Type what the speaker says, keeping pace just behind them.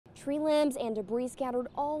Tree limbs and debris scattered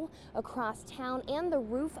all across town, and the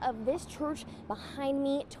roof of this church behind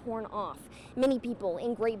me torn off. Many people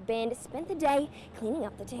in Great Bend spent the day cleaning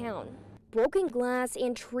up the town. Broken glass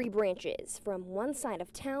and tree branches from one side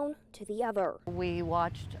of town to the other. We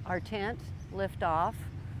watched our tent lift off.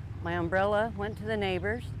 My umbrella went to the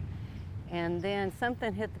neighbors, and then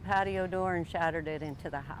something hit the patio door and shattered it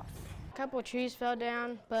into the house. A couple of trees fell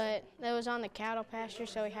down, but it was on the cattle pasture,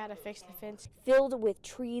 so we had to fix the fence. Filled with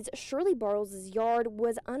trees, Shirley Bartles' yard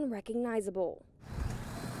was unrecognizable.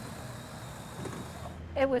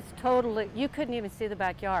 It was totally, you couldn't even see the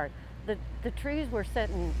backyard. The trees were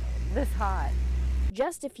sitting this high.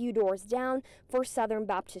 Just a few doors down, First Southern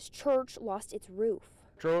Baptist Church lost its roof.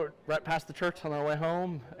 Drove right past the church on our way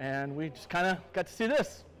home, and we just kind of got to see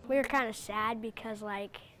this. We were kind of sad because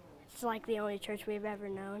it's like the only church we've ever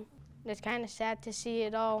known. It's kind of sad to see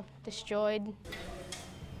it all destroyed.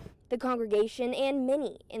 The congregation and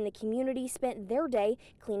many in the community spent their day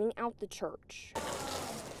cleaning out the church.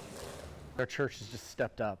 Our church has just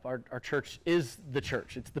stepped up. Our church is the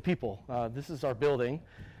church. It's the people. This is our building,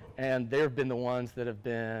 and they've been the ones that have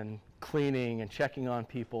been cleaning and checking on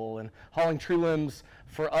people and hauling tree limbs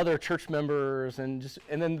for other church members, and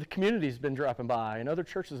then the community's been dropping by and other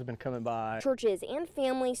churches have been coming by. Churches and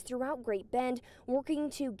families throughout Great Bend working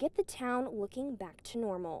to get the town looking back to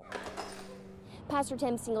normal. Pastor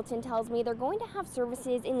Tim Singleton tells me they're going to have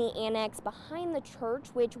services in the annex behind the church,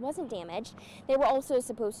 which wasn't damaged. They were also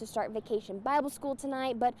supposed to start Vacation Bible School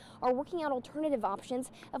tonight, but are working out alternative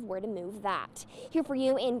options of where to move that. Here for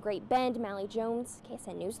you in Great Bend, Mally Jones,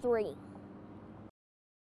 KSN News 3.